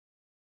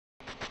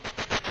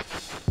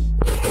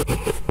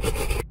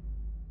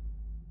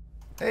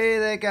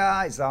G'day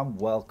guys and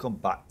welcome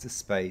back to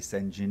Space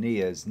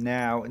Engineers.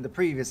 Now in the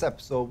previous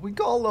episode we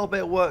got a little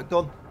bit of work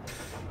done.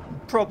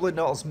 Probably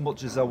not as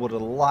much as I would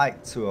have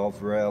liked to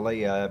have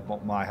really,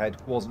 but my head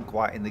wasn't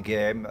quite in the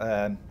game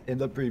in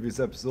the previous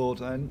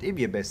episode, and if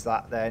you missed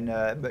that then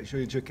make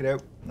sure you check it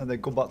out and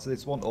then come back to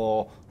this one,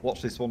 or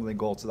watch this one and then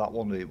go to that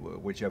one,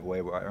 whichever way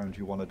around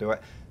you want to do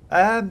it.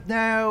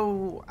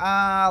 Now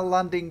our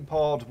landing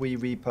pod we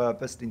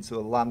repurposed into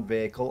a land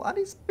vehicle and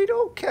it's been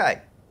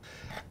okay.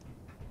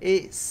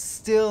 It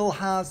still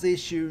has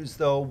issues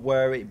though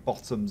where it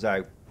bottoms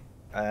out.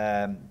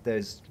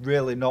 There's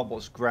really not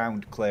much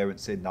ground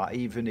clearance in that.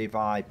 Even if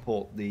I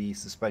put the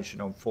suspension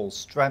on full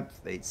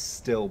strength, it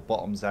still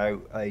bottoms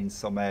out in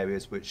some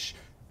areas, which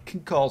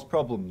can cause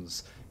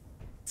problems.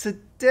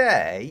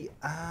 Today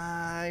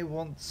I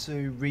want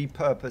to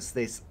repurpose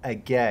this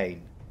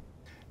again.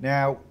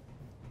 Now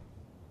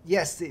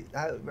yes,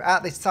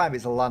 at this time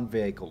it's a land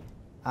vehicle.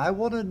 I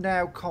want to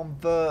now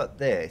convert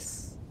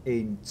this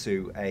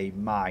into a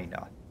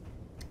miner.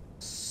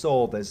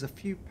 So there's a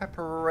few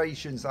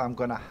preparations I'm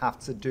going to have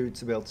to do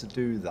to be able to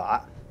do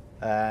that,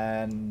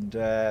 and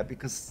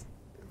because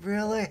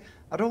really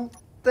I don't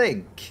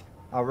think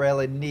I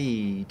really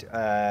need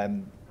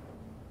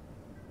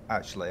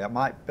actually I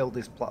might build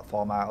this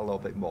platform out a little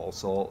bit more,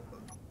 so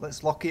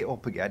let's lock it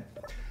up again.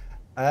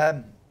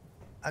 I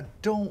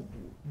don't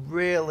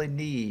really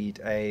need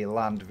a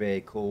land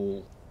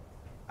vehicle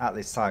at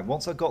this time.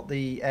 Once I've got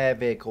the air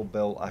vehicle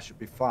built, I should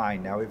be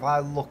fine. Now if I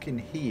look in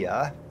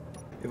here,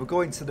 if we go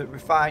into the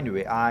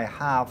refinery, I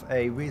have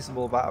a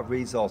reasonable amount of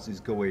resources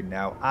going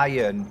now.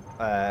 Iron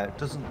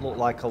doesn't look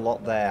like a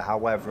lot there,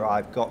 however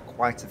I've got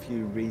quite a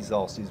few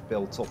resources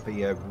built up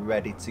here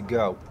ready to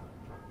go,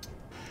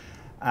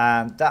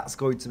 and that's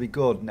going to be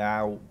good.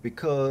 Now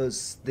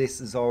because this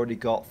has already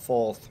got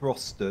 4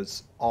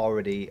 thrusters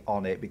already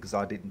on it because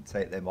I didn't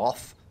take them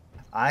off,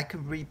 I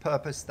can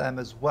repurpose them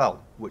as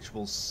well, which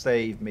will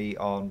save me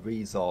on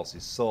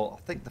resources. So I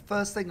think the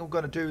first thing I'm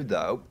going to do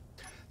though,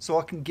 so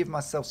I can give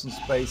myself some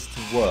space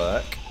to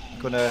work,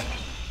 I'm going to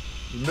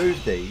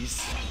remove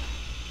these,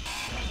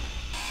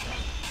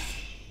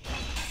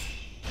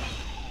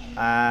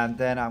 and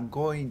then I'm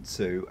going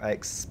to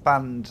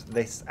expand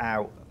this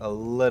out a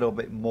little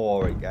bit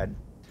more again,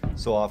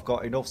 so I've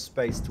got enough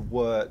space to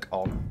work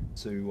on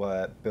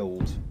to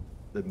build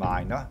the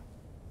miner.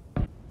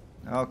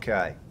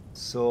 Okay,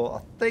 so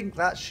I think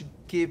that should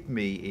give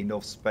me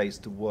enough space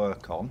to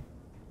work on.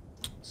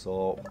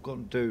 So what I'm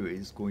going to do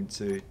is going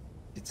to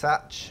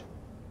detach,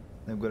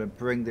 then I'm going to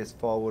bring this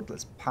forward,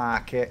 let's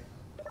park it,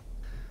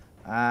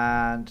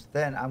 and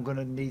then I'm going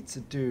to need to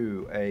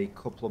do a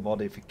couple of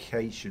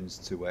modifications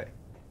to it.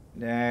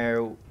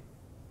 Now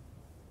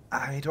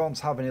I don't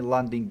have any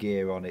landing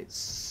gear on it,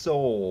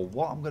 so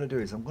what I'm going to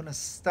do is I'm going to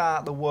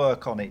start the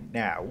work on it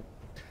now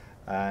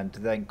and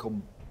then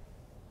come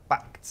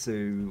back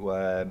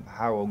to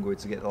how I'm going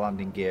to get the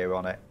landing gear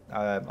on it.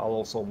 I'll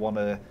also want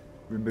to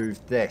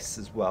remove this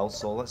as well,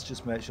 so let's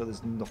just make sure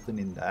there's nothing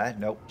in there.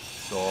 Nope.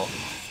 So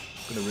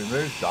I'm going to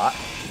remove that,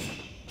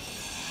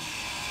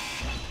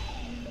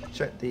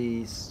 check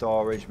the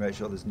storage, make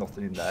sure there's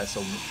nothing in there,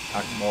 so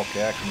I'm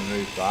okay, I can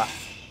remove that.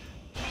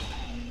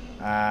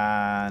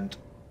 And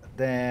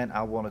then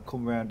I want to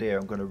come around here,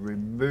 I'm going to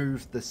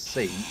remove the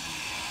seat.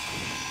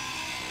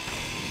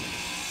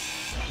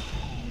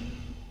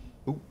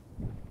 Ooh,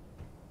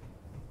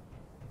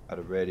 had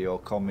a radio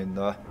comm in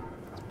there,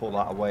 let's put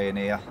that away in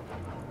here.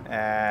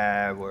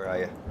 Where are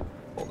you?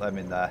 Put them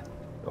in there.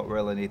 Don't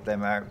really need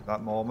them out at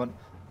that moment.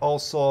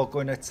 Also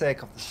going to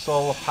take off the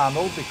solar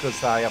panel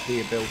because I have the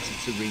ability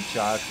to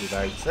recharge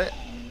without it.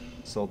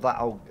 So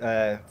that'll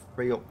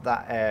free up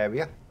that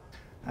area.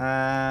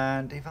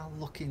 And if I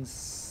look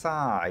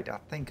inside, I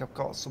think I've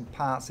got some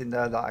parts in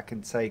there that I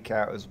can take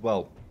out as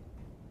well.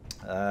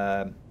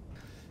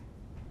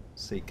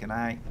 See, can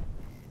I?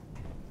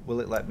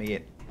 Will it let me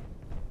in?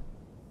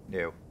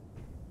 No.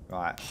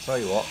 Right, I'll tell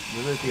you what,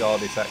 remove the ore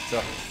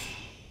detector.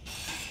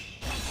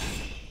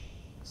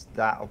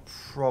 That'll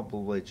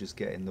probably just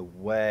get in the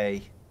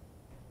way.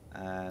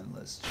 And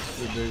let's just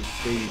remove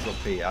these up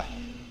here,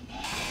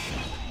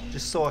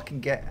 just so I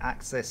can get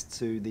access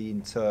to the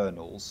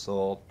internals.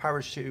 So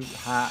parachute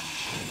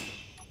hatch,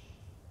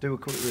 do a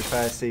quick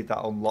repair, see if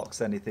that unlocks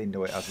anything.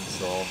 No, it hasn't,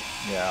 so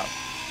yeah,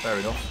 fair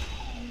enough.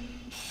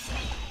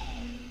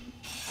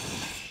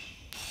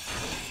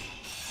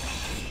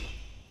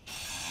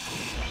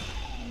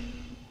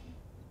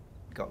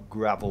 Got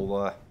gravel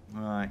there.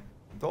 Right,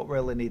 don't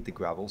really need the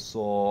gravel,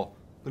 so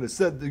I'm going to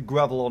send the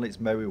gravel on its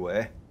merry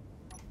way.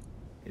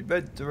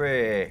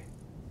 Inventory,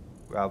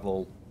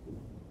 gravel,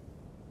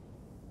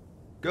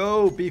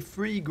 go, be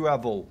free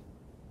gravel,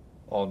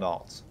 or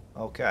not.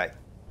 Okay,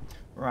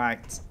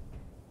 right,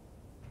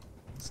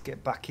 let's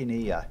get back in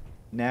here.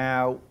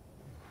 Now,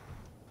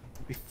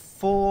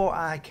 before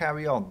I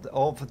carry on,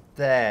 over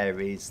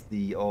there is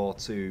the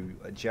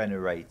O2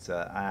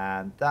 generator,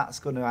 and that's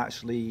going to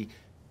actually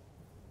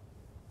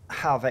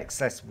have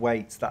excess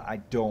weight that I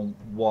don't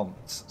want.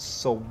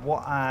 So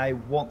what I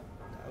want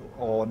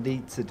or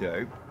need to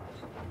do,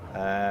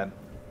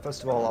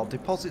 first of all, I'll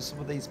deposit some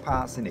of these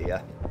parts in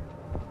here.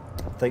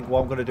 I think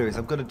what I'm going to do is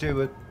I'm going to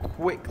do a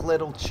quick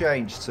little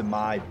change to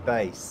my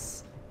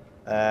base.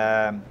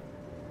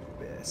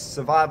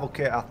 Survival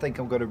kit, I think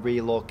I'm going to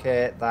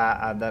relocate that,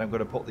 and then I'm going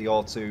to put the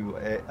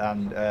O2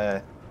 and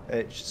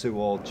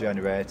H2O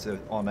generator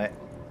on it.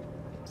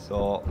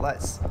 So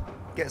let's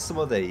get some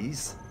of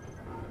these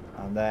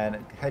and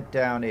then head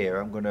down here.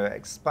 I'm going to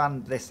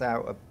expand this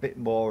out a bit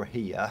more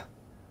here.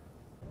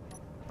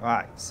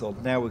 Right, so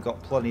now we've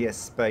got plenty of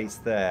space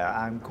there.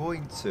 I'm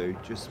going to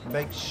just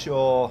make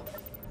sure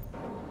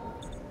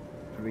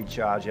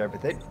recharge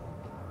everything,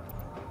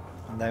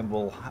 and then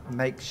we'll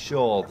make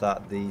sure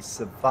that the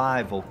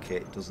survival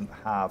kit doesn't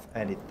have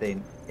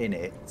anything in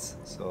it.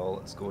 So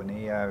let's go in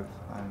here.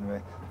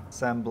 Anyway,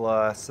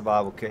 assembler,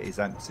 survival kit is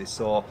empty.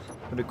 So I'm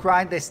going to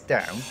grind this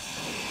down.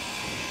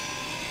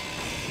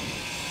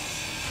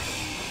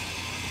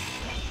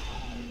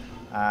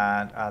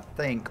 And I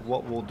think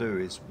what we'll do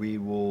is we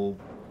will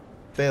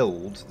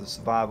build the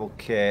survival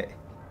kit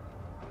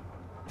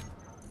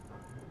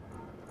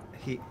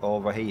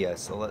over here.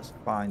 So let's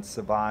find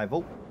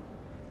survival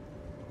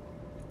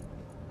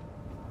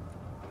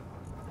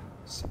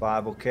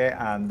kit,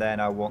 and then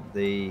I want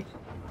the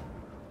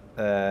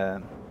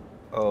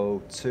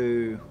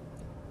O2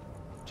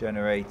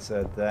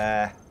 generator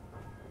there.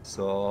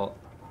 So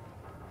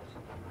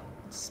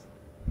let's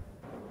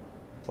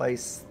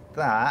place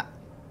that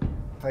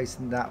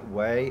facing that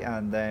way,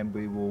 and then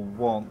we will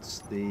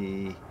want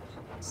the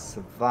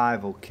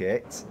survival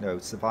kit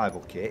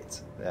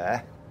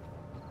there.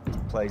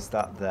 Place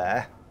that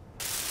there,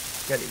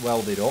 get it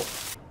welded up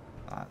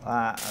like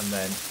that, and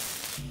then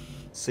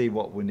see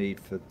what we need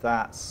for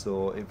that.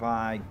 So if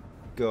I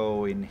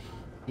go in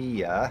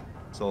here,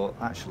 so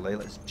actually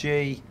let's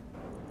G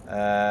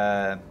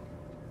O2,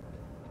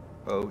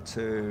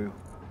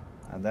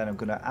 and then I'm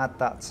going to add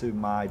that to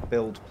my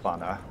build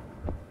planner.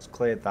 Let's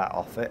clear that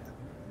off it,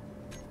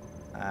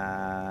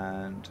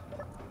 and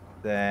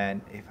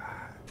then if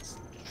I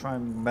try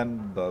and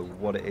remember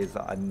what it is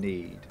that I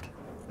need.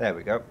 There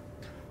we go.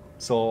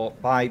 So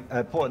by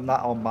putting that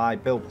on my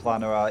build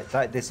planner,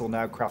 this will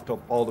now craft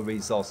up all the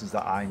resources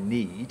that I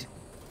need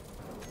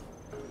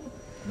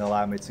and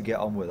allow me to get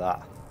on with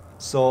that.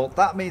 So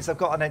that means I've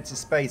got an empty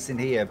space in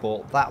here,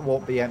 but that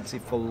won't be empty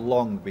for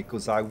long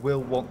because I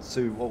will want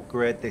to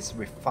upgrade this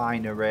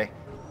refinery,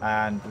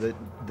 and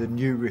the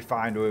new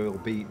refinery will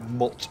be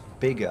much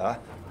bigger.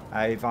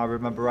 If I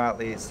remember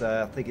rightly, it's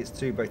I think it's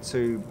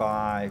 2x2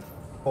 by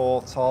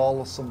 4 tall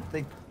or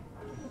something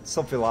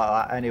like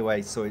that.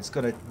 Anyway, so it's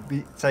going to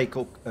take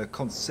up a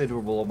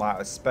considerable amount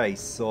of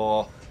space,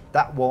 so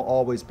that won't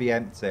always be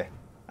empty.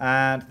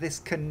 And this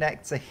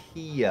connector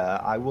here,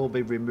 I will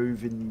be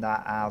removing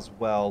that as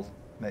well.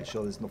 Make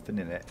sure there's nothing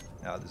in it.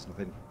 No, there's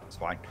nothing. It's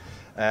fine.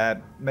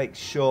 Make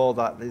sure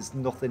that there's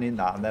nothing in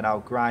that, and then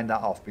I'll grind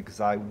that off because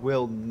I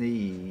will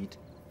need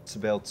to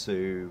be able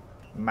to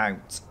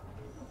mount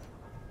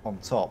on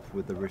top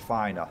with the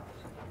refiner.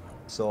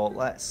 So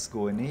let's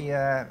go in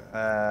here,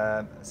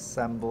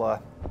 assembler,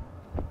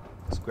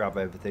 let's grab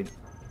everything.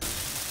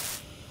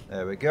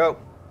 There we go.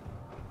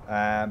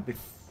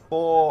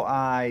 Before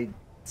I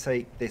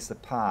take this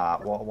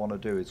apart, what I want to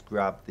do is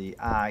grab the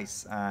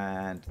ice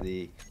and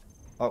the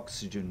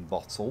oxygen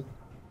bottle,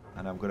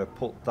 and I'm going to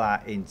put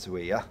that into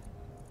here,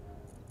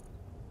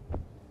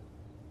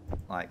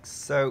 like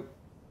so.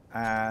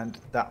 And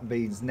that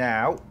means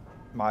now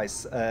my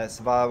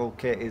survival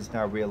kit is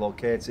now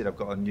relocated. I've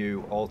got a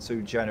new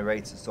O2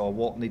 generator, so I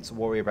won't need to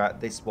worry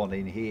about this one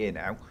in here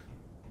now.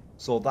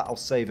 So that'll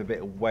save a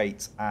bit of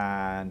weight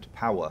and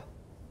power.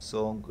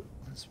 So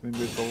let's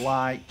remove the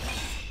light,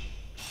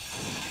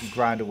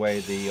 grind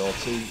away the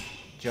O2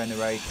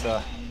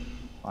 generator,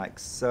 like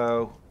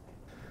so.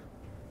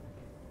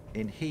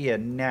 In here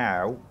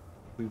now,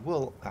 we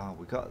will,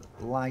 we got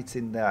light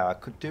in there. I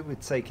could do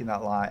with taking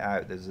that light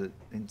out. There's an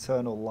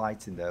internal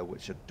light in there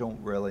which I don't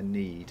really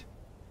need.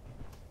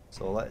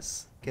 So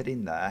let's get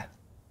in there.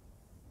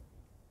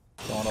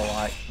 Corner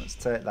light, let's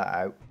take that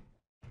out.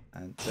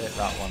 And take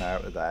that one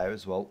out of there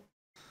as well.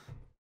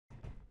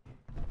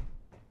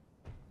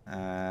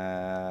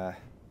 I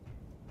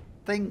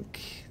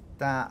think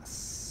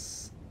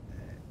that's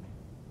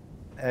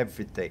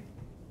everything.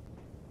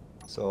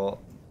 So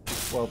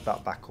weld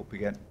that back up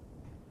again.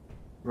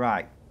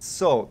 Right,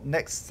 so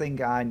next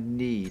thing I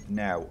need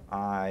now,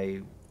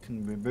 I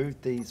can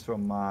remove these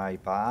from my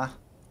bar,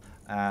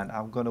 and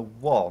I'm going to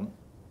want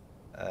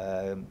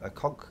a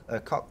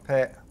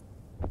cockpit.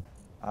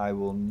 I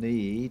will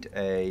need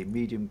a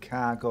medium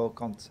cargo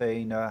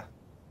container.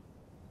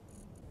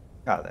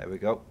 Ah, there we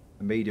go,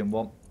 a medium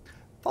one.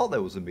 Thought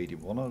there was a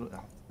medium one.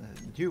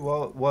 You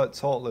weren't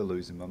totally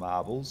losing my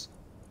marbles.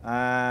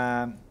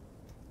 And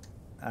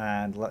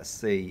let's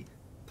see,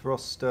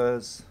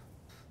 thrusters.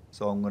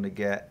 So I'm going to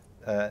get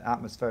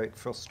atmospheric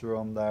thruster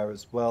on there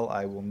as well.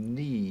 I will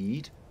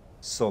need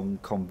some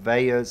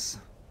conveyors.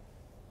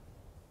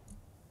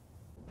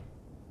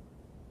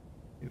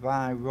 If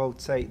I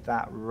rotate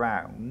that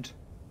round,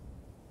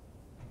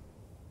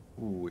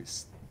 ooh,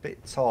 it's a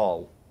bit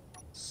tall.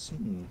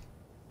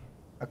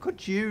 I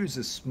could use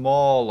a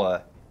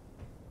smaller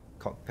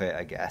cockpit,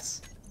 I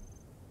guess.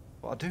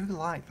 But I do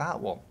like that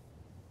one.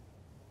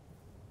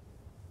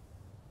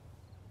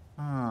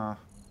 Alright,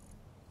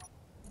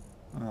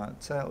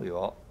 tell you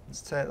what.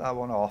 Let's take that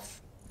one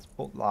off. Let's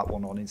put that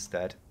one on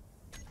instead.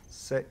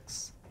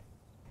 6.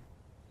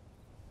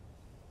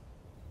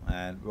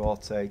 And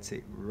rotate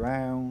it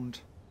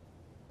round.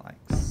 Like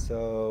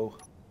so.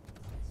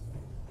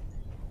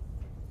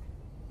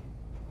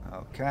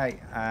 Okay,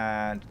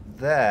 and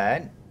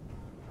then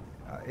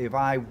if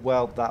I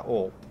weld that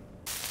up,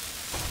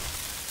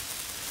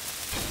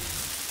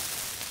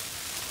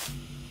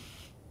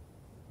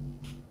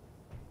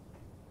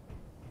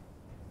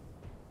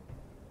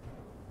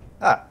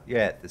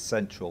 yeah, the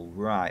central,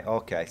 right,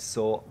 okay,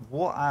 so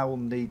what I will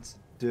need to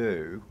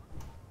do,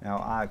 now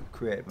I've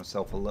created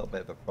myself a little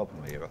bit of a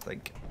problem here, I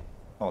think.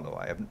 Oh no,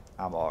 I haven't,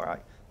 I'm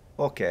alright.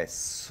 Okay,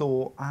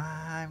 so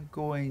I'm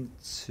going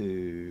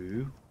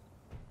to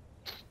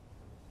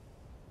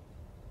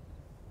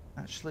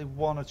actually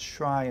want to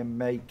try and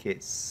make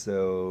it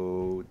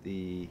so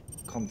the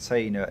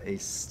container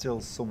is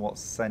still somewhat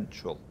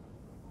central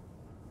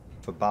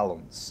for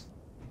balance.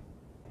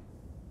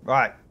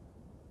 Right,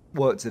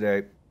 work to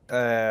do.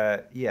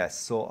 Yes,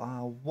 so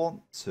I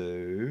want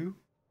to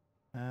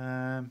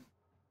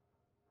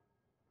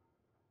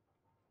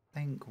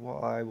think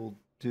what I will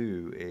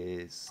do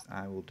is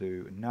I will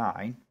do 9.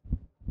 I'm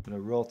going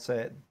to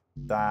rotate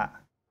that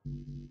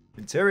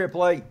interior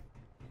plate,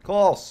 of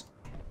course.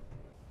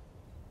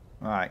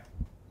 Right,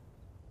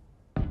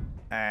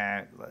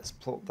 and let's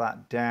put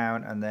that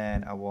down, and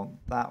then I want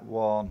that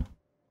one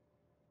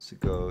to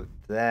go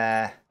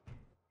there,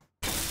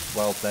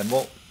 weld them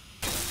up,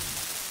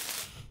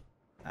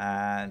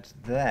 and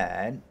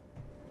then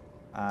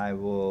I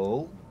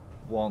will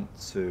want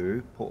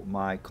to put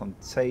my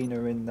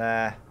container in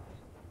there.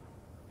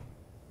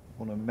 I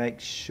want to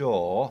make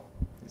sure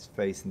it's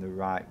facing the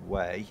right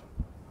way,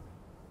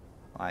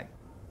 like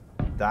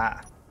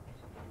that.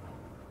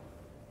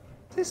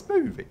 Is this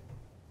moving?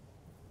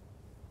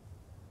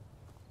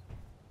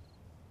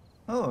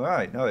 Oh,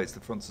 right, no, it's the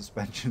front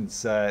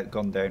suspension's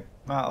gone down.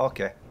 Right,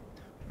 okay.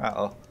 Right,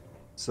 oh.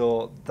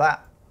 So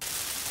that,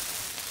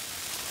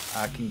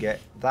 I can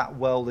get that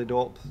welded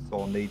up, so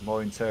I'll need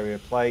more interior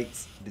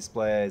plates,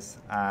 displays,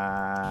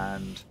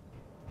 and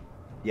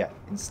yeah,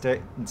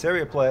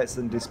 interior plates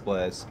and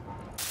displays.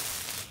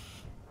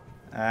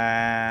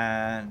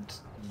 And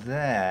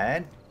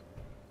then,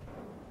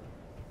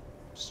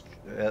 just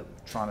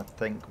trying to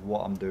think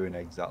what I'm doing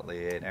exactly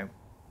here now.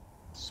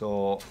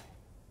 So,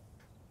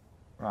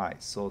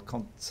 right, so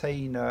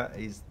container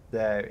is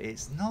there.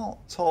 It's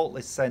not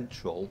totally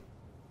central,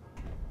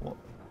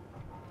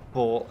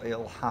 but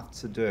it'll have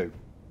to do.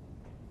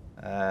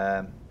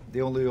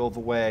 The only other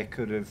way I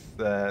could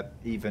have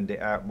evened it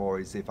out more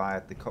is if I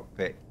had the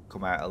cockpit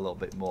come out a little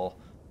bit more.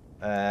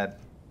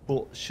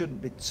 But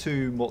shouldn't be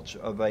too much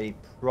of a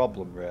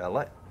problem,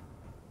 really.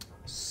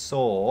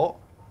 So,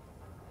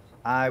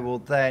 I will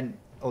then,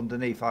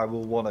 underneath, I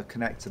will want a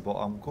connector, but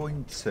I'm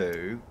going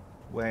to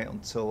wait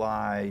until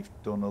I've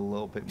done a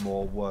little bit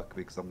more work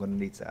because I'm going to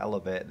need to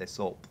elevate this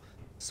up.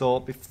 So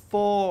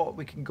before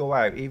we can go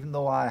out, even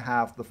though I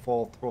have the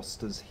 4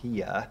 thrusters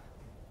here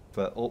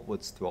for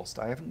upwards thrust,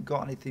 I haven't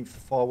got anything for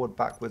forward,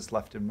 backwards,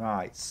 left and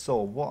right.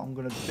 So what I'm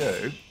going to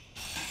do,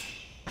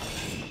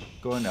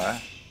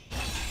 gonna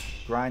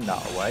grind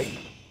that away.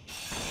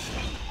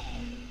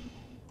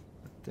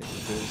 I think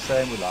we'll do the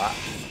same with that.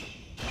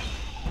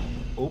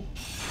 Oh,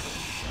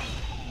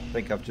 I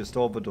think I've just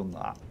overdone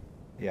that.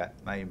 Yeah,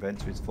 my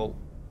inventory's full.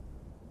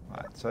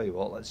 Right, tell you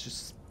what, let's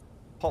just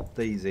pop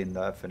these in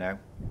there for now.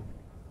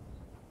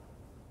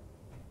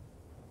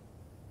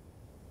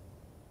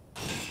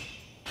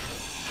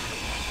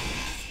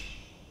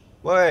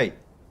 Wait!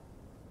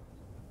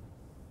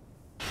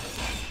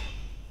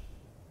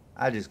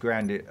 I just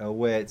ground it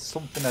away. It's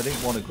something I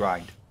didn't want to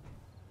grind.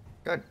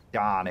 God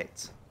darn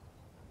it.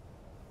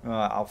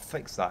 Right, I'll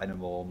fix that in a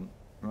moment.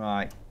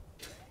 Right.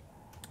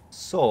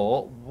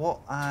 So,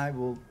 what I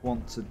will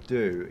want to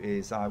do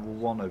is I will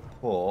want to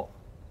put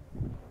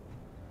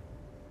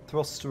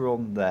thruster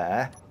on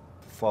there,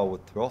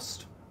 forward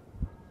thrust.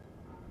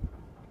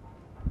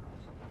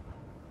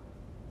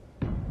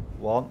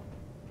 1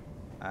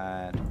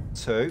 and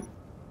 2.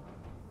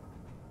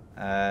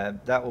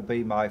 That will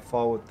be my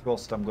forward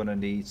thrust. I'm going to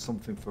need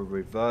something for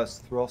reverse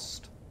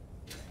thrust.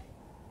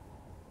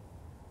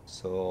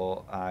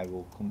 So I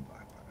will come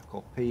back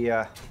up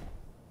here.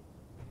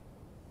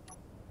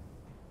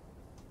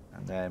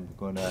 And then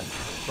we're going to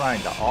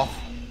grind that off.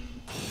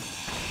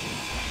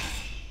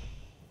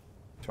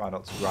 Try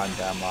not to grind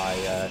down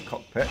my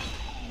cockpit.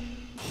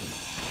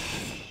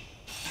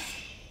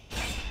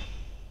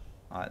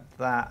 Like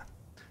that.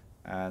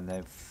 And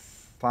then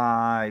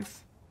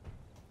 5.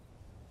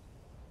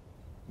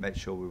 Make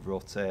sure we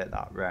rotate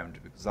that round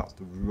because that's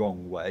the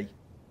wrong way.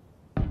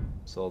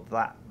 So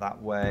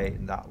that way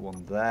and that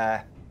one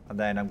there. And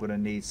then I'm going to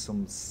need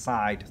some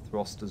side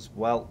thrust as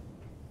well.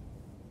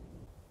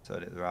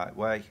 Turn it the right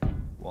way.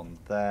 1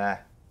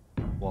 there.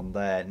 one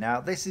there.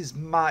 Now this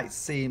might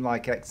seem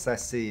like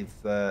excessive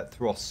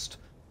thrust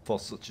for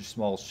such a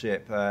small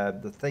ship.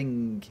 The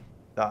thing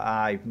that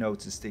I've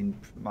noticed in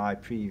my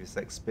previous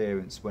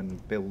experience when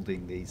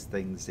building these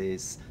things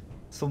is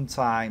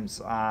sometimes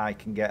I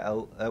can get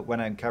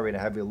when I'm carrying a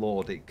heavy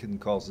load, it can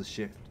cause the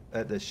ship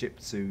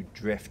to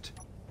drift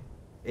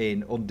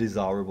in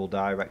undesirable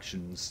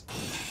directions,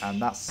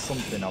 and that's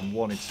something I'm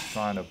wanting to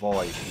try and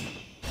avoid.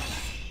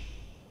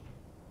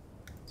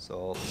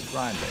 So let's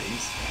grind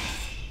these.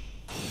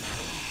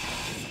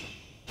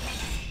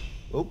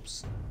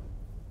 Oops.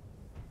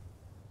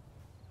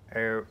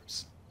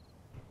 Oops.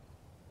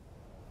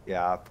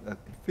 Yeah, I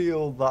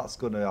feel that's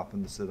going to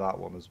happen to that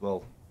one as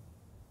well.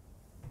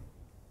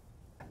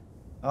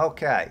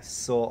 Okay,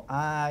 so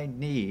I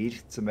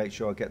need to make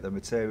sure I get the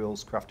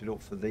materials crafted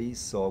up for these.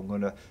 So I'm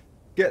going to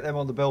get them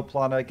on the build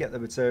planner, get the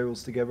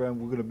materials together, and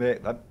we're going to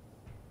make them.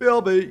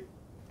 BLB!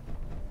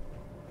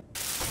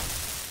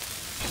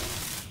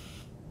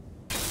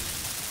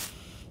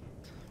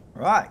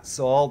 Right,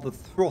 so all the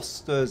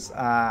thrusters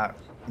are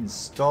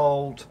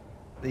installed.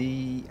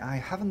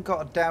 I haven't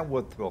got a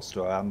downward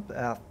thruster.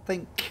 I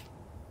think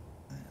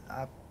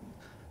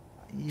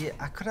yeah,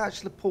 I could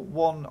actually put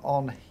one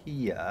on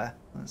here.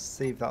 Let's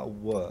see if that'll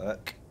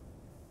work.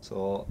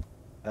 So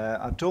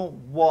I don't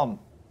want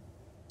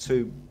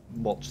too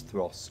much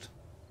thrust.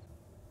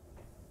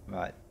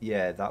 Right,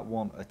 yeah, that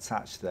won't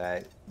attach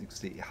there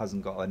because it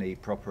hasn't got any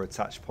proper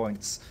attach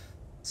points.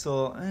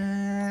 So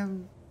I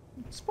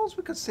suppose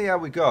we could see how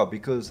we go,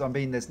 because I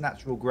mean there's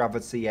natural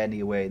gravity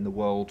anyway in the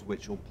world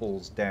which will pull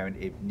us down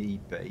if need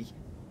be.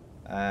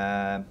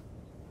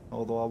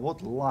 Although I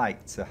would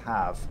like to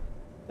have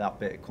that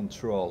bit of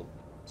control.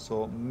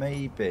 So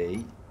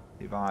maybe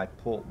if I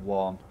put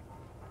one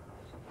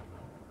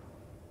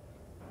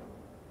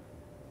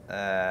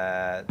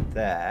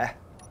there,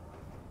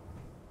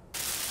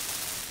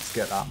 let's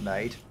get that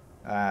made.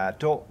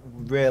 Don't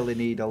really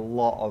need a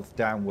lot of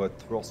downward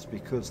thrust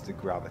because of the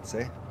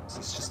gravity. So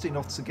it's just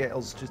enough to get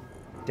us just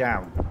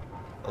down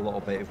a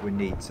little bit if we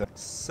need to.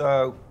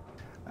 So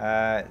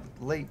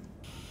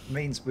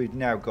means we've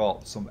now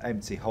got some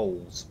empty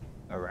holes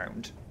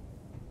around,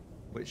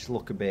 which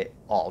look a bit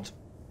odd,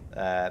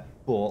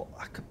 but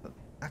I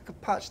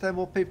could patch them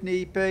up if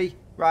need be.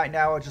 Right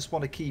now I just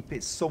want to keep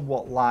it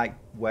somewhat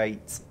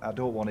lightweight. I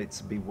don't want it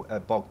to be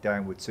bogged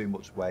down with too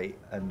much weight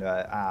and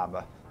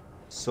armour.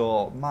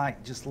 So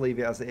might just leave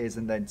it as it is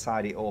and then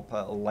tidy it up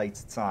at a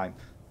later time.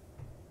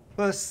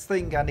 First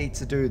thing I need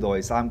to do though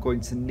is I'm going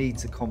to need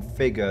to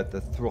configure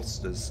the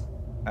thrusters.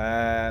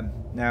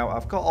 Now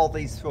I've got all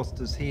these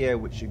thrusters here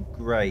which are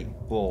great,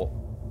 but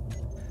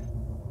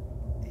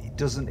it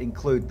doesn't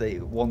include the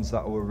ones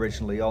that were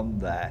originally on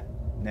there.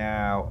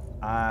 Now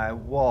I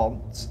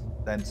want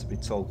them to be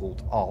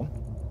toggled on.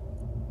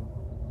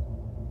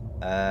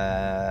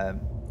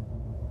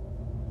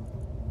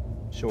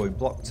 Showing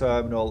block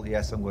terminal,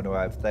 yes, I'm going to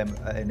have them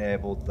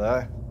enabled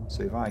there.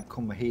 So if I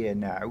come here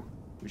now,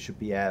 we should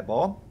be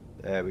airborne.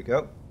 There we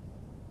go.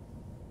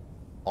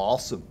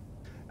 Awesome.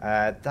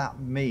 That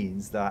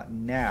means that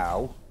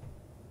now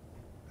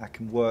I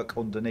can work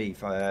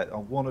underneath. I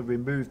want to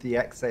remove the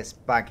excess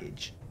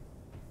baggage.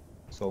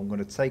 So I'm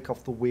going to take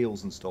off the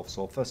wheels and stuff.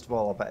 So first of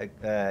all, I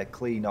better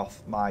clean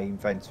off my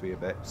inventory a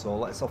bit. So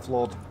let's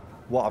offload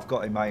what I've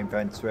got in my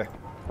inventory.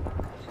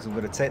 So I'm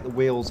going to take the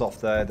wheels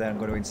off there. Then I'm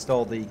going to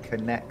install the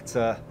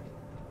connector.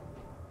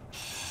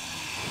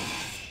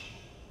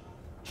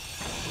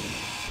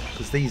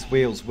 Because these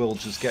wheels will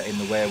just get in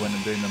the way when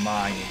I'm doing the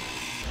mining.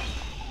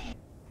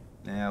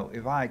 Now,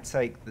 if I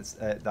take this,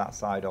 that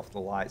side off, the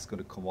light's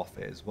going to come off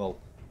it as well.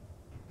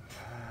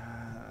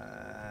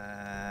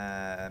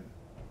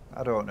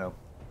 I don't know.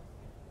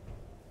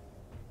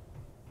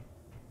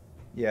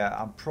 Yeah,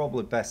 I'm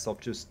probably best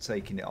off just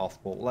taking it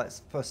off, but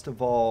let's first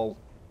of all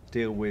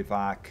deal with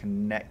our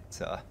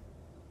connector.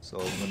 So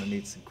I'm going to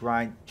need to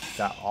grind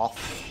that off.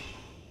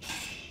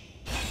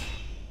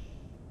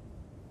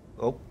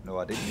 Oh, no,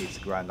 I didn't need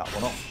to grind that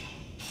one off.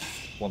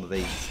 One of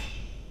these.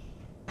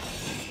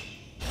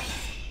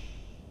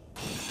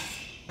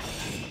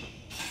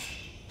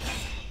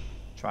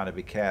 Trying to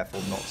be careful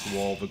not to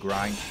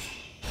overgrind.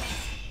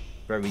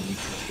 Very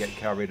easy to get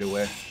carried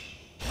away.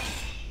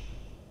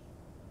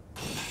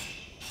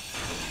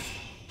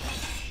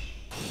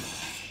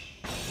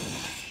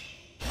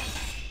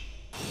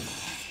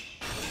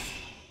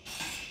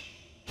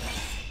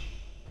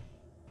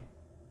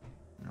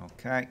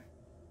 Okay.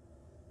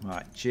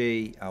 Right,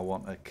 G, I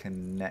want a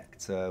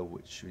connector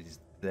which is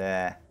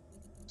there.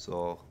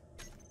 So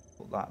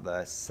put that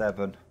there,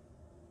 7.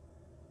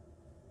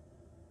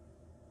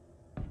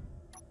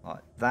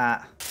 Like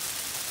that.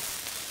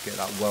 Get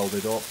that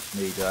welded up.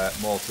 Need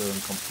mortar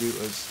and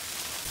computers.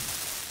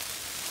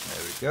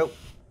 There we go.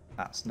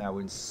 That's now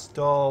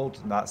installed,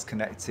 and that's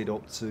connected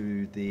up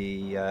to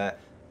the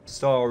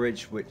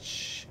storage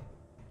which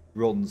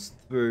runs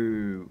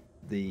through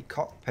the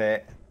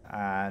cockpit,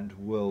 and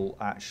will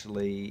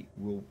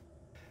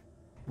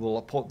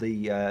put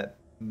the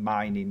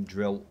mining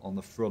drill on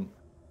the front.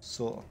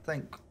 So I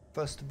think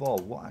first of all,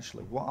 what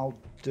I'll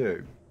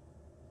do,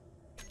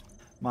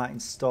 might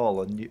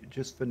install, and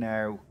just for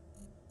now,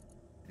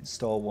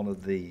 install one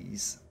of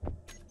these.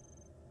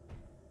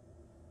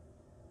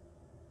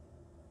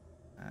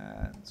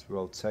 And let's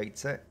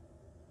rotate it.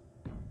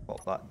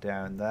 Pop that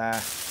down there.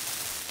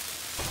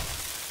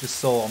 Just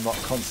so I'm not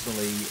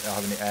constantly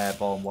having it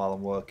airborne while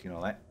I'm working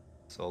on it.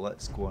 So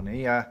let's go on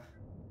here.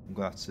 I'm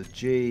going to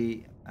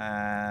G,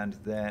 and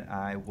then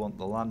I want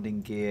the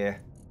landing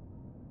gear.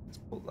 Let's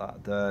put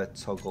that there.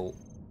 Toggle.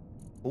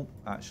 Oh,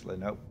 actually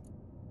no.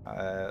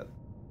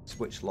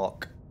 Switch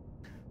lock.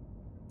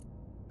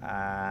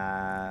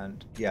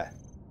 And yeah,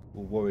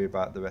 we'll worry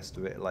about the rest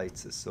of it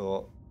later.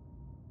 So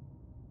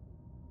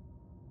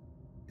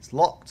it's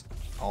locked.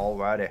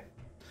 Alrighty.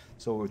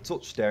 So we're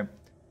touchdown.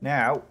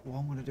 Now, what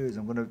I'm going to do is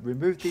I'm going to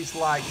remove these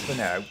lights for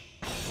now.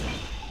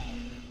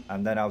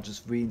 And then I'll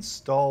just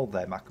reinstall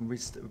them. I can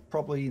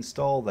probably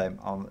install them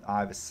on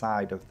either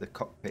side of the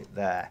cockpit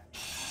there.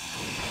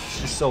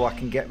 Just so I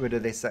can get rid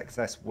of this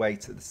excess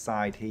weight at the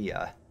side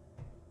here.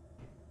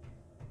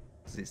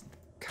 Because it's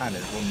kind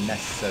of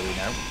unnecessary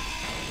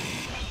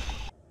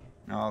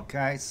now.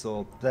 Okay,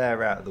 so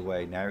they're out of the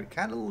way now. It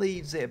kind of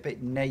leaves it a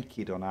bit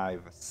naked on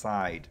either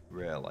side,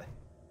 really.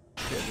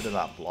 Get rid of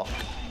that block.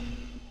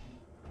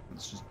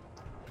 It's just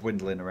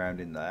dwindling around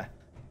in there.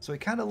 So it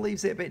kind of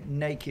leaves it a bit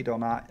naked on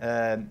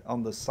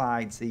the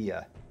sides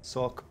here.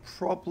 So I could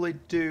probably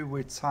do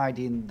with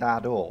tidying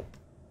that up.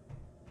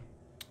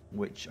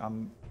 Which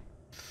I'm...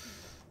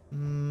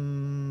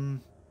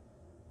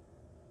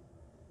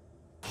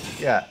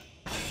 yeah.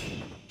 I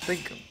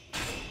think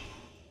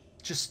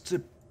just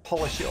to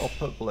polish it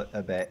up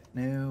a bit.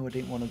 No, I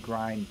didn't want to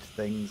grind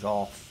things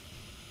off.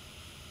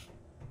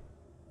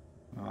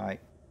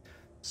 Alright.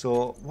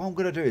 So what I'm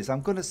going to do is I'm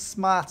going to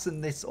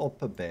smarten this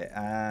up a bit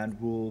and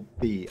we'll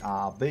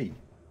BRB.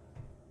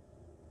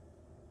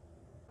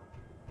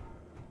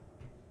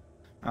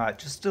 Alright,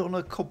 just doing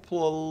a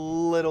couple of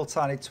little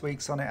tiny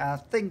tweaks on it. And I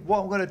think what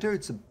I'm going to do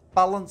to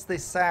balance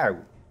this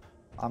out,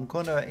 I'm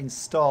going to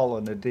install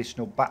an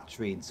additional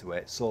battery into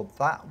it. So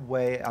that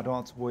way I don't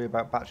have to worry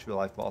about battery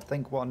life. But I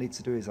think what I need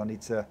to do is I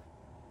need to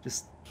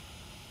just...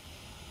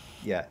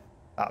 yeah,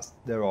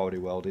 they're already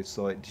welded.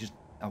 So it just,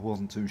 I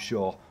wasn't too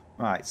sure.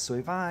 Right, so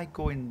if I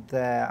go in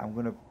there, I'm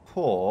going to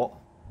put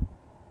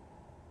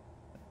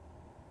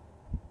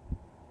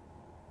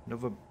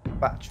another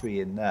battery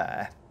in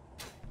there.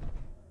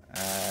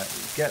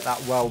 Get that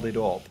welded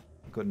up.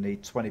 I'm going to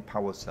need 20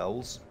 power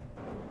cells.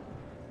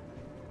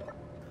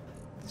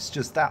 It's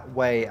just that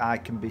way I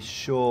can be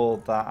sure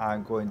that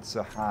I'm going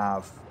to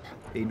have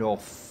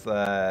enough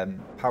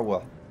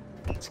power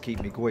to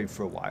keep me going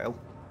for a while.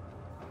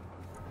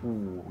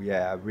 Ooh,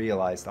 yeah, I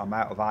realised I'm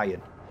out of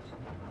iron.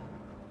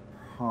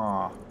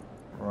 Huh,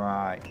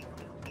 right.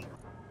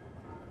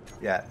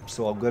 Yeah,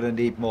 so I'm going to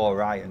need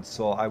more iron,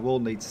 so I will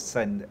need to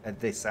send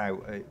this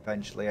out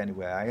eventually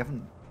anyway.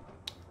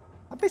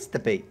 I missed the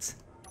beat.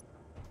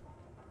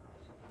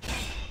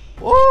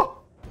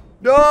 Oh!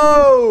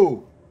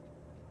 No!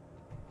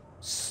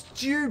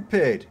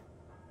 Stupid!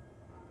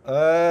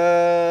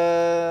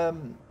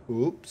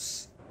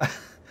 Oops.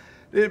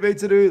 Didn't mean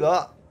to do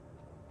that.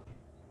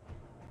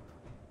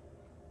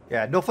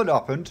 Yeah, nothing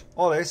happened,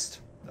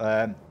 honest.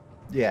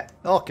 Yeah,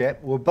 okay,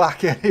 we're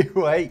back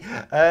anyway.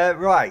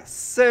 Right,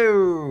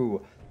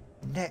 so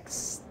next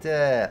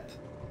step.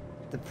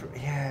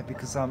 Yeah,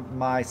 because of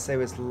my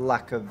serious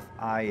lack of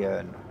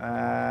iron.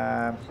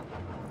 I've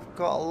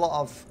got a lot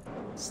of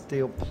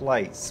steel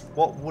plates.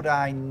 What would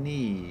I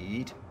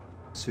need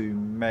to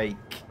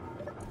make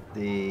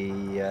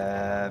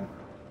the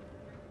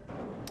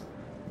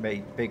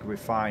big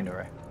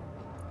refinery?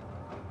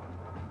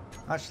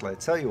 Actually, I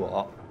tell you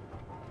what.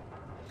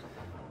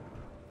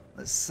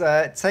 Let's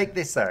take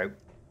this out.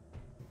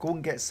 Go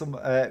and get some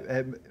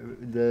the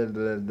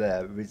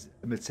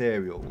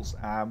materials,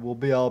 and we'll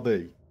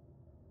BRB.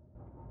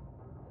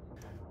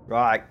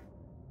 Right,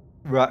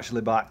 we're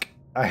actually back.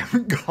 I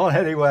haven't gone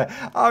anywhere.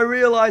 I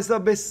realised I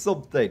missed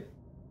something.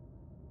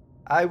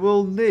 I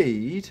will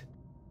need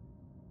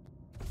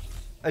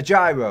a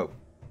gyro.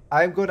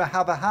 I'm going to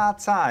have a hard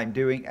time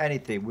doing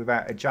anything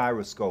without a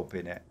gyroscope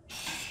in it.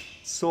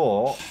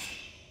 So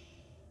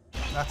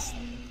that's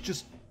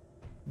just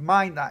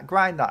grind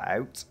that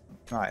out.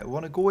 Right, I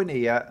want to go in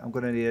here. I'm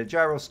going to need a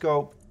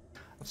gyroscope. I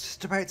was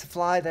just about to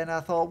fly then. I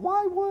thought,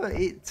 why weren't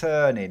it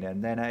turning?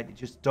 And then it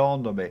just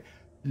dawned on me,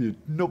 you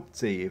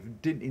numpty, if you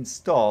didn't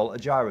install a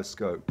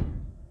gyroscope.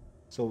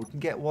 So we can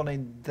get one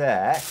in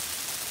there.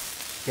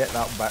 Get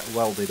that back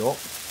welded up.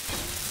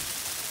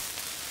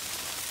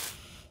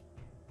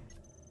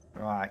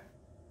 Right.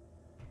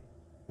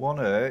 Want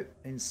to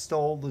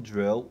install the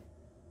drill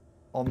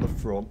on the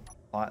front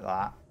like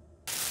that.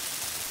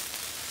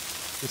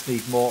 Just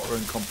need motor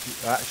and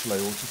computer. Actually,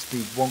 we'll just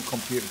need one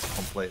computer to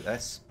complete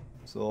this.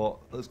 So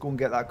let's go and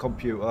get that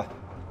computer,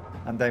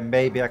 and then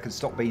maybe I can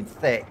stop being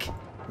thick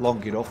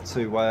long enough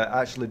to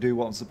actually do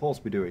what I'm supposed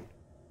to be doing.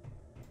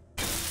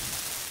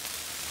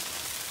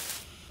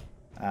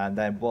 And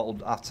then we'll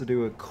have to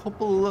do a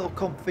couple of little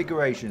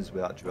configurations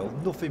with that drill.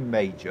 Nothing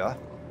major.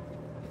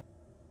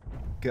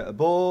 Get a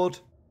board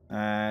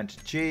and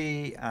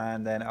G,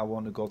 and then I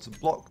want to go to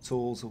block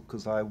tools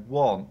because I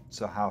want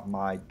to have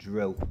my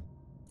drill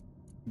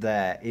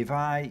there. If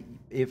I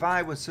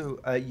were to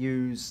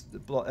use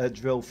the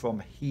drill from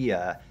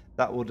here,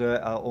 that would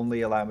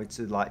only allow me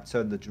to like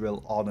turn the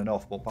drill on and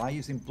off. But by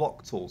using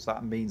block tools,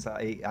 that means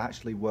that it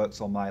actually works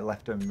on my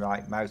left and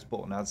right mouse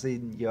button, as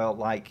in your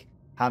like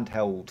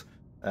handheld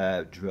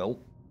drill.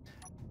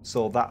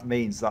 So that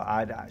means that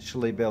I'd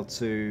actually be able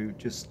to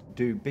just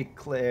do big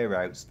clear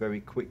outs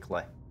very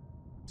quickly.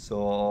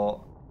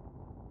 So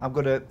I'm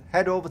gonna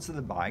head over to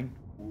the mine.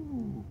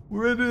 Ooh,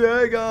 we're in the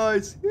air,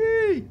 guys.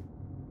 Yay!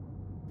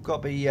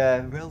 Got to be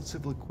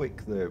relatively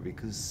quick though,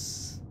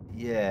 because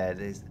yeah,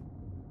 there's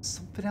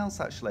something else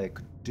actually I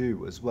could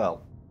do as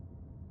well.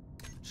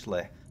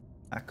 Actually,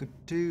 I could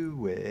do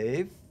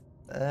with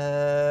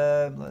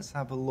let's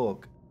have a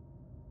look.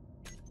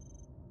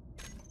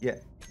 Yeah,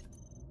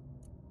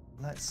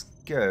 let's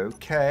go.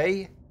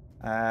 Okay,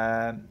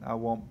 I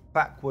want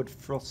backward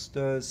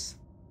thrusters,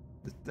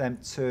 them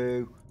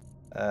two,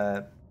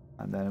 and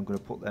then I'm going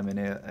to put them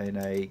in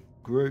a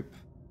group.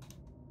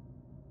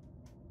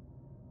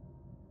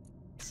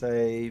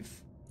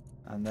 Save,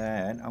 and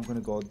then I'm going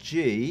to go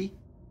G,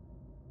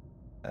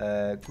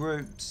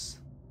 groups,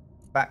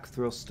 back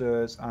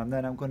thrusters, and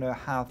then I'm going to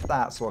have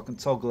that so I can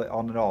toggle it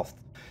on and off.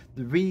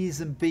 The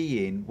reason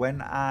being,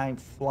 when I'm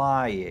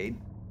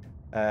flying,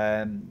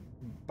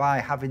 by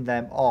having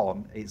them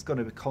on, it's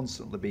going to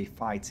constantly be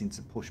fighting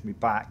to push me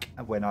back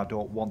when I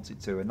don't want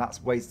it to, and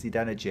that's wasted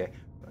energy.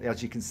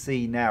 As you can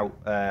see now,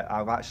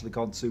 I've actually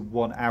gone to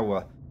 1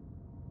 hour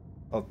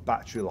of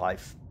battery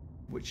life,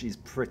 which is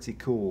pretty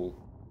cool.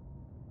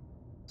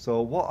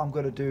 So what I'm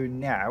going to do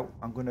now,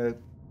 I'm going to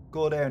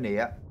go down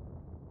here,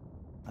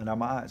 and I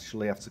might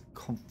actually have to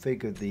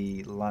configure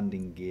the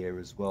landing gear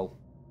as well.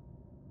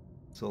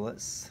 So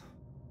let's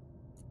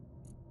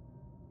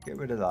get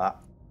rid of that,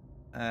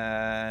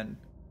 and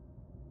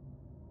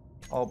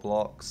all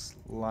blocks,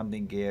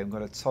 landing gear. I'm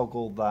going to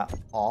toggle that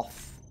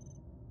off,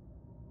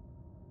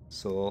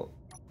 so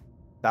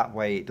that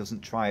way it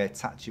doesn't try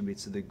attaching me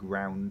to the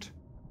ground.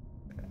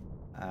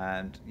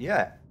 And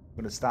yeah, I'm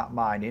going to start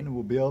mining, and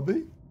we'll be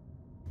LB.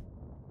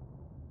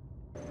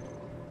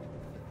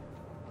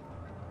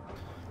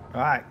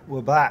 Right,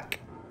 we're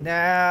back.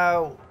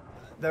 Now,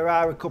 there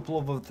are a couple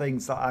of other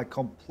things that I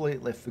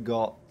completely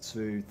forgot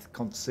to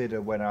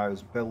consider when I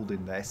was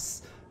building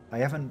this. I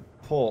haven't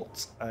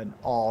put an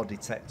ore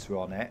detector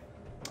on it,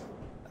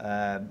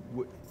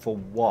 for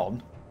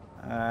one.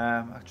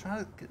 I'm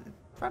trying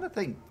to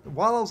think.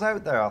 While I was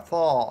out there, I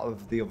thought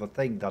of the other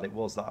thing that it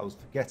was that I was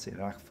forgetting,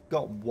 and I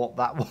forgot what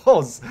that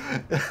was.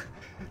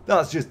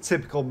 That's just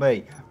typical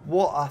me.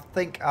 What I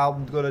think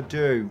I'm going to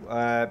do,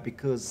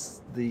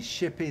 because the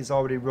ship is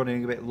already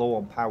running a bit low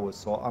on power,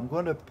 so I'm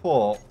going to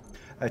put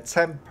a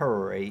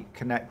temporary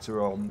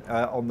connector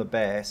on the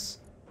base.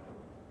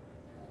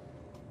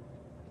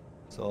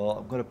 So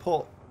I'm going to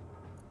put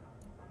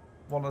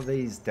one of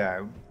these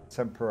down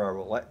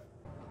temporarily.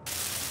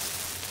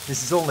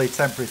 This is only a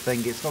temporary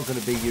thing. It's not going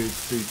to be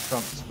used to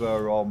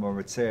transfer all my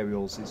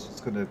materials. It's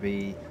just going to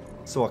be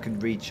so I can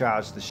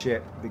recharge the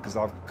ship, because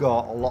I've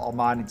got a lot of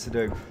mining to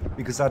do.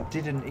 Because I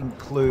didn't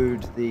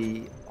include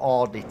the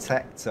ore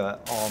detector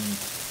on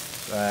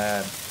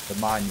the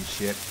mining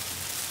ship,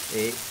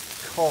 it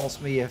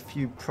caused me a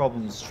few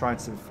problems trying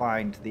to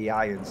find the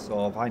iron,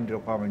 so I've ended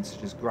up having to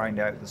just grind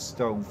out the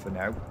stone for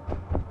now.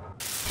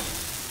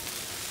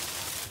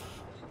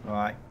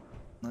 Right,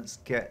 let's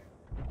get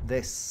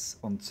this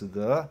onto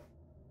there.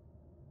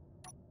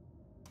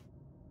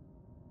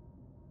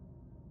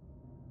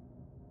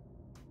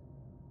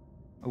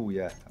 Oh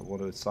yeah, I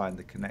want to assign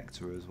the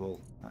connector as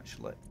well,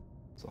 actually.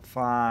 So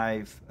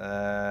 5,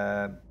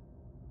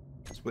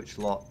 switch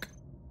lock.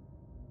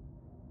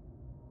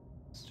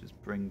 Let's just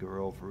bring her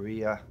over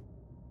here.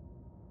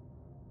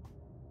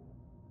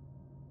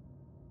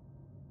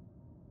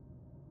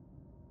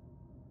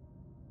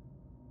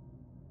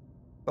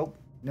 Oh,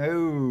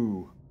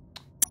 no!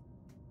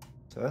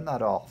 Turn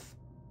that off.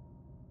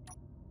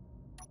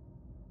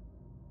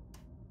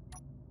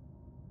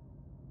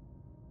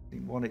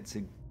 Didn't want it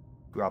to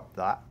grab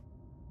that.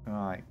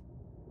 Alright,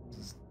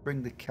 just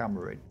bring the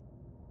camera in.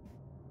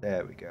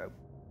 There we go.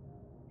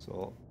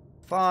 So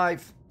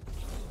 5.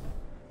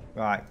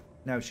 Right,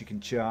 now she can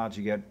charge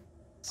again.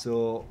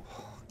 So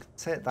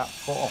take that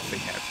foot off it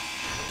now.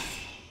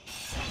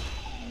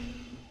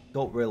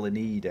 Don't really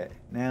need it.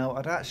 Now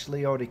I'd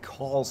actually already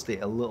caused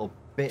it a little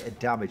bit of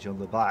damage on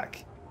the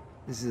back.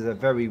 This is a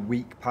very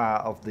weak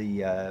part of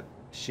the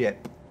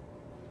ship,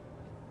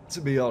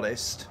 to be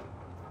honest.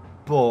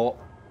 But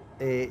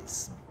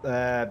it's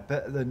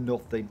better than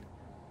nothing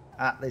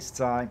at this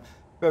time.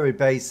 Very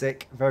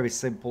basic, very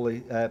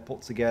simply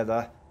put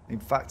together. In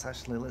fact,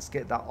 actually, let's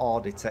get that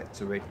ore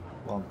detector in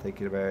while I'm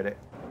thinking about it.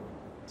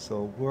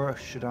 So where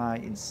should I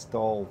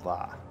install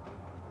that?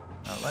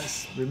 Now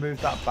let's remove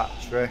that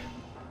battery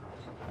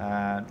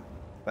and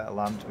better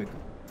land with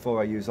before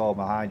I use all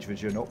my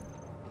hydrogen up.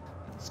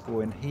 Let's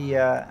go in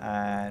here,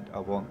 and I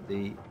want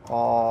the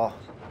R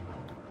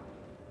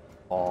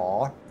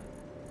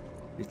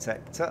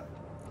detector.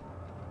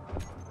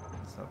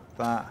 So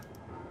that,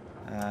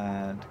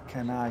 and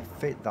can I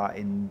fit that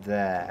in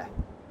there?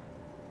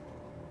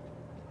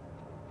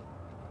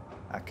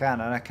 I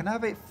can, and I can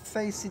have it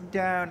facing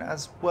down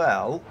as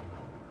well.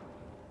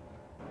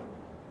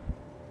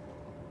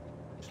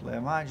 Actually, I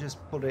might just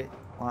put it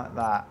like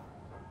that.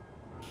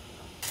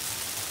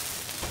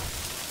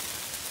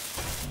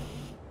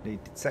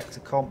 Need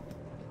detector comp.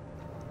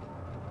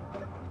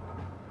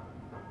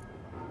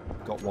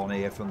 Got one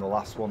here from the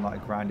last one that I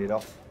grinded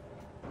off.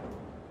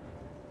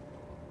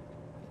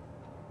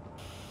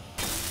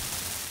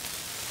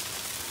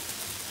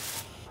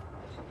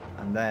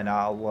 And then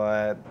I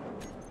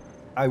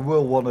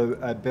will want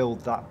to build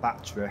that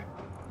battery.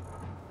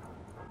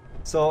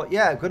 So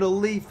yeah, I'm going to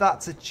leave that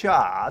to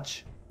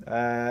charge,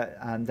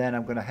 and then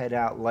I'm going to head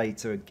out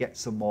later and get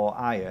some more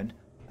iron,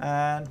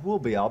 and we'll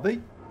be RB.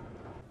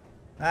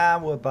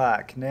 And we're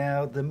back.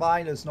 Now the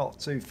miner's not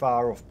too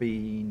far off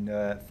being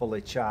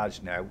fully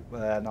charged now,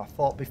 and I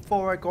thought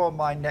before I go on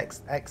my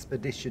next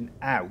expedition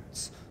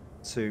out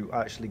to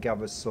actually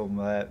gather some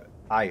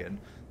iron,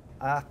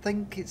 I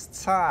think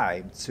it's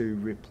time to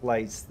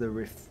replace the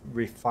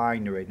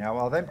refinery.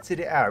 Now I've emptied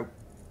it out,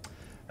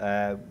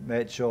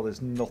 made sure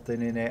there's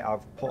nothing in it.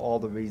 I've put all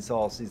the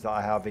resources that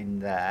I have in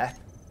there,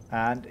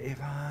 and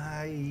if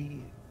I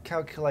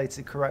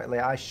calculated correctly,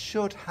 I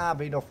should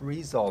have enough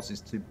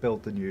resources to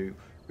build the new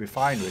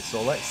refinery.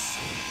 So let's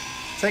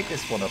take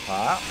this one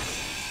apart,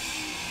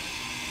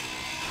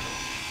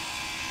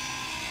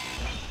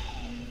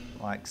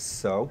 like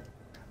so,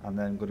 and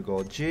then I'm going to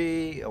go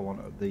G. I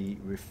want the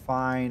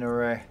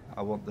refinery.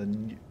 I want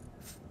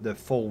the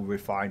full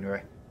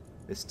refinery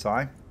this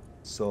time.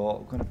 So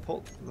I'm going to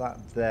put that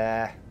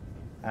there,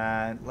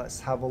 and let's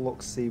have a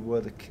look, see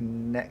where the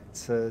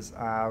connectors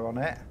are on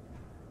it.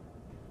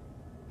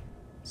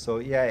 So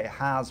yeah, it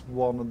has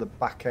one on the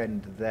back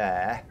end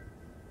there,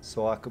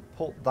 so I could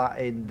put that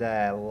in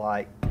there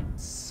like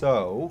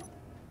so,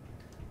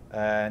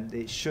 and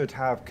it should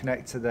have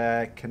connector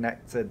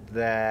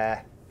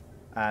there,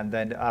 and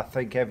then I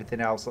think everything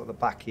else at the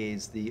back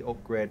is the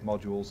upgrade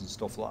modules and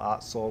stuff like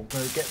that. So I'm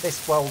going to get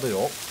this welded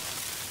up.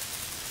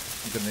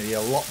 I'm going to need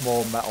a lot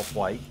more metal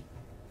plate,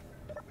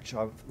 which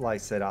I've, like I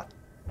said, I'm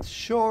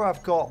sure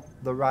I've got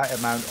the right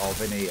amount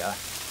of in here.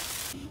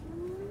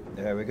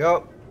 There we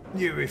go.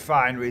 New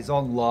refinery's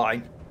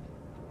online.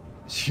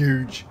 It's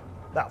huge.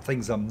 That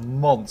thing's a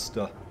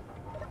monster.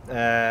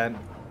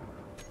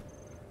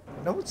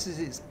 Notice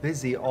it's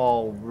busy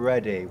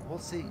already.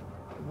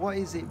 What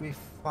is it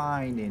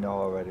refining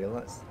already?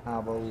 Let's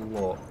have a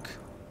look.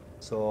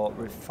 So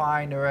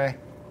refinery.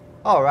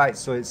 All right.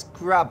 So it's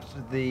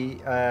grabbed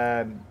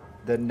the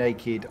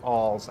naked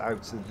ores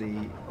out of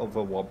the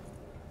other one,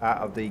 out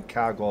of the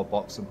cargo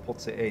box, and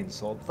put it in.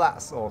 So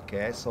that's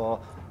okay.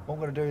 So what I'm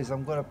going to do is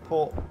I'm going to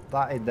put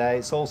that in there.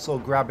 It's also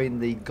grabbing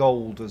the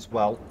gold as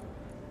well.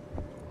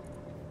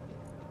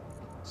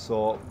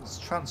 So let's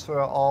transfer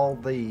all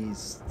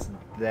these to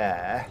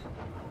there.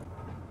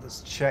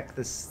 Let's check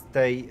the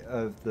state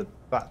of the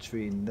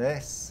battery in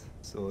this.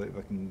 So if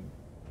I can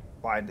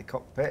find the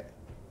cockpit.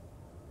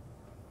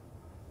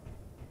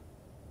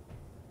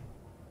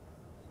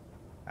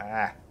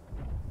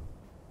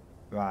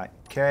 Right,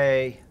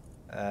 okay.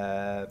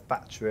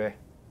 Battery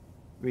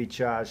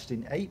recharged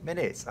in 8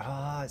 minutes.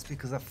 It's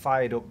because I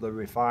fired up the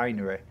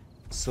refinery.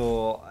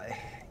 So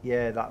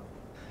yeah, that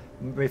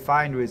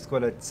refinery is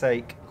going to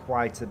take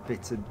quite a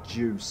bit of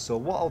juice. So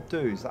what I'll do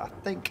is I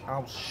think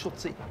I'll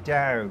shut it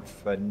down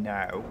for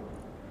now.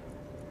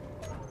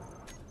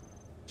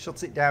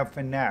 Shut it down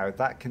for now.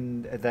 That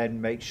can then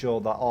make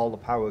sure that all the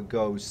power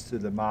goes to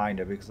the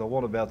miner, because I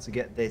want to be able to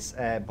get this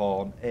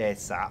airborne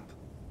ASAP.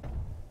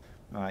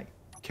 Right,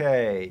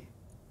 okay.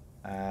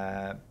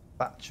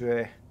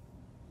 Battery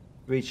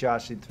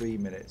recharged in 3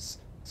 minutes.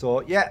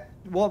 So yeah,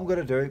 what I'm going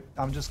to do,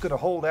 I'm just going to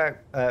hold out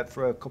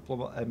for a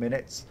couple of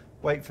minutes,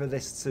 wait for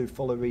this to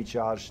fully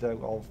recharge. Then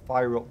I'll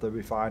fire up the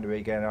refinery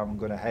again. I'm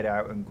going to head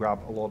out and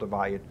grab a load of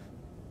iron.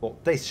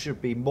 But this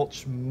should be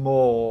much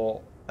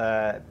more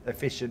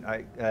efficient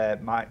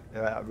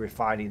at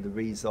refining the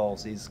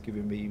resources,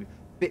 giving me a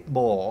bit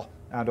more,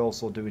 and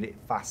also doing it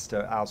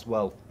faster as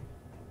well.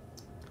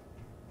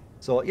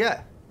 So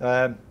yeah,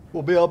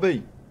 we'll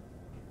BRB.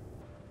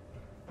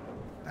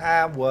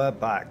 And we're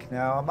back.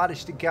 Now I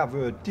managed to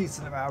gather a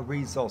decent amount of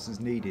resources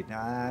needed,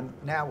 and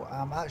now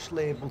I'm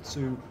actually able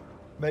to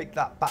make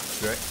that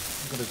battery.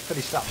 I'm going to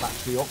finish that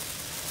battery up.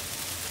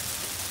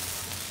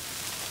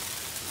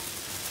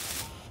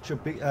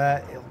 Should be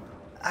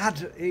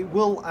it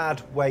will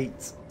add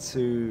weight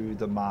to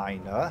the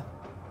miner,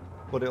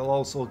 but it'll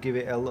also give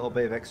it a little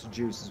bit of extra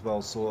juice as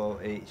well, so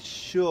it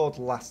should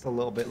last a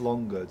little bit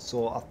longer.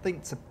 So I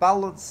think to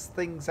balance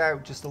things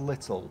out just a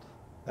little,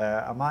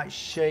 I might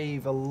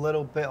shave a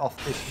little bit off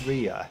this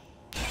rear.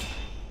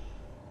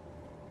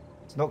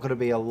 It's not going to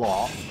be a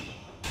lot,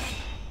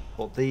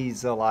 but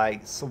these are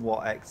like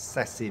somewhat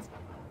excessive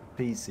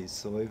pieces.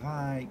 So if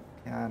I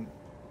can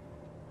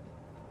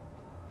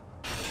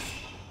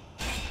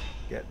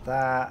get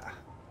that,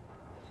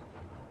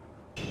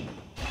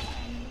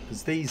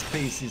 because these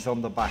pieces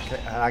on the back are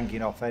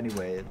hanging off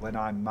anyway. When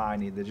I'm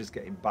mining, they're just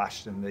getting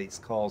bashed and it's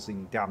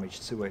causing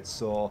damage to it.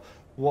 So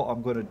what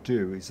I'm going to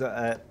do is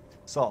sort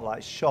of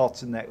like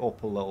shorten it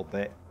up a little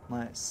bit.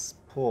 Let's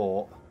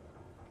put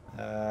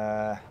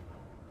let's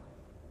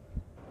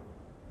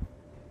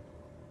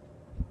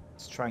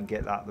try and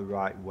get that the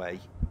right way,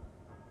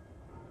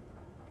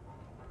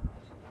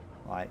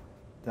 like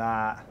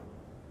that.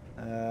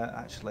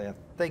 Actually, I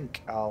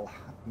think I'll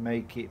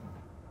make it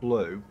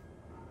blue.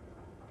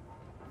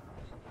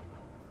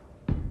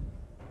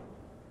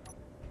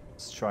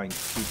 Let's try and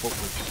keep up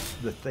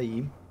with the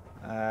theme,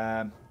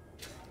 and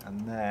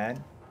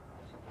then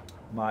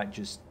might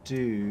just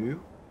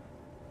do.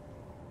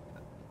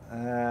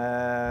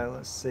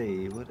 Let's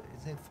see. What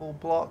is it? Full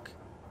block?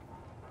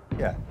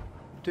 Yeah.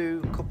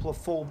 Do a couple of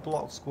full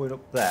blocks going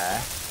up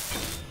there.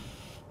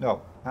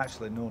 No,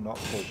 actually, no, not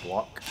full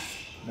block.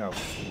 No.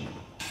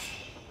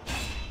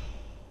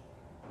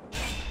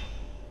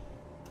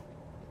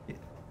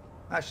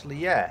 Actually,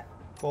 yeah,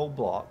 full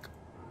block.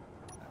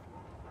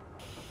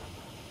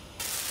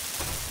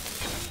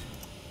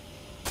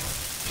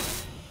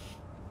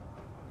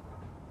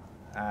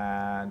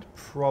 And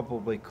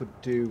probably could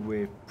do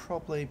with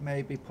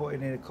maybe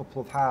putting in a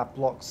couple of half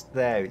blocks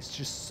there. It's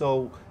just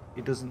so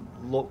it doesn't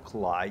look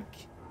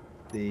like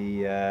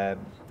the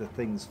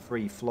thing's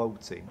free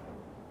floating.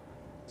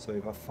 So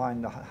if I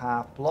find the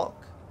half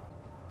block,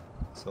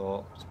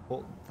 so just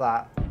put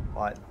that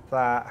like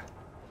that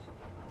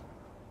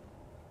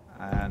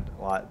and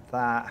like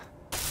that,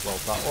 weld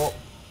that up,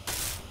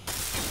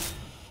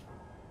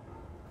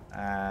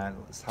 and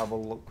let's have a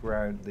look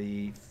around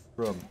the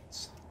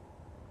front.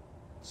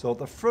 So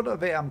the front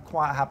of it I'm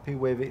quite happy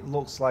with. It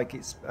looks like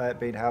it's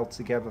been held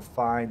together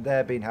fine.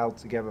 They're being held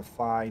together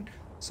fine.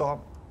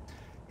 So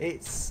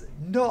it's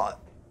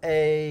not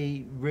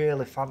a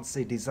really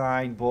fancy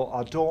design, but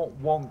I don't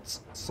want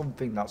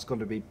something that's going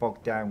to be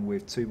bogged down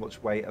with too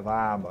much weight of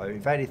armor.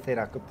 If anything,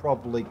 I could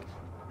probably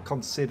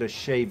consider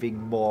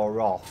shaving more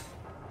off.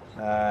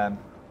 Could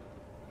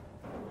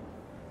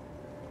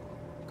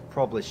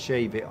probably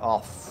shave it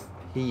off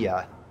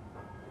here,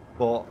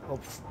 but I'll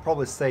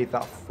probably save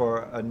that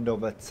for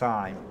another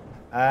time.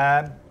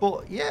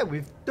 But yeah,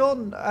 we've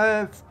done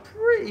a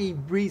pretty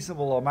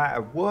reasonable amount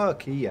of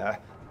work here.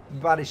 We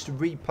managed to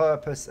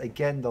repurpose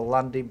again the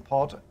landing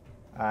pod,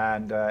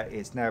 and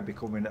it's now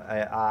becoming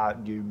our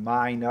new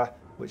miner,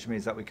 which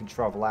means that we can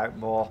travel out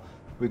more.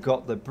 We've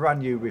got the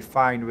brand new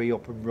refinery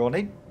up and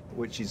running,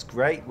 which is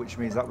great, which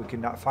means that we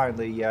can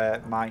finally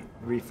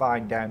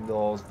refine down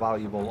those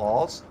valuable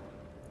ores.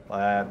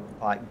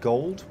 Like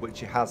gold,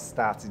 which it has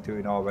started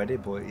doing already,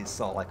 but it's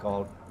sort of like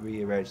I'll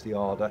rearrange the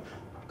order.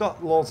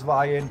 Got loads of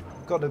iron,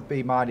 got to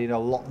be mining a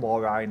lot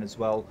more iron as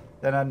well.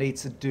 Then I need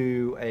to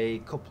do a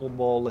couple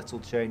more little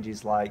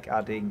changes, like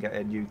adding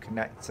a new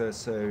connector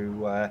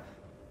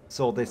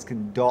so this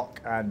can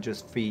dock and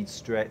just feed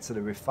straight to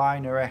the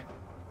refinery.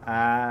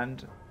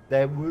 And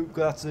then we've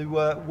got to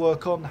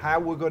work on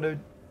how we're going to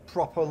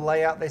proper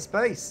lay out this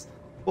base.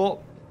 But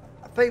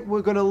I think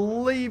we're going to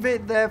leave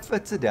it there for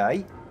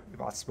today.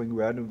 If I swing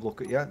around and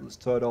look at you, let's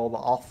turn all that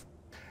off.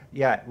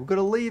 Yeah, we're going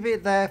to leave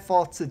it there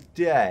for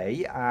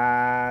today,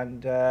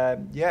 and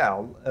yeah,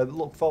 I'll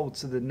look forward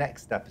to the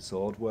next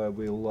episode where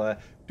we'll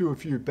do a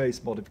few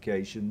base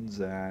modifications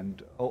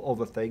and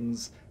other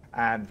things,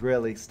 and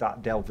really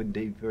start delving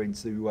deeper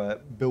into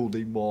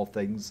building more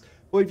things.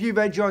 But if you've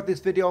enjoyed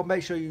this video,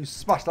 make sure you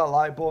smash that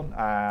like button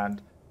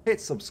and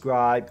hit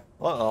subscribe.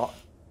 Like that.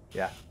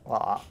 Yeah,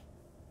 like that.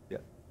 Yeah,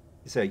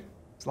 you see,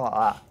 it's like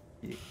that.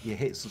 You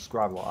hit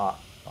subscribe like that,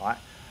 right?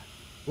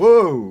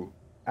 Whoa!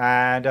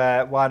 And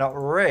why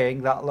not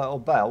ring that little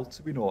bell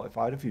to be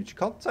notified of future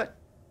content?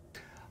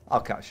 I'll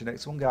catch you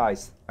next one,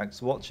 guys. Thanks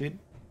for watching.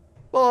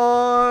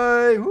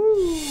 Bye!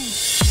 Woo!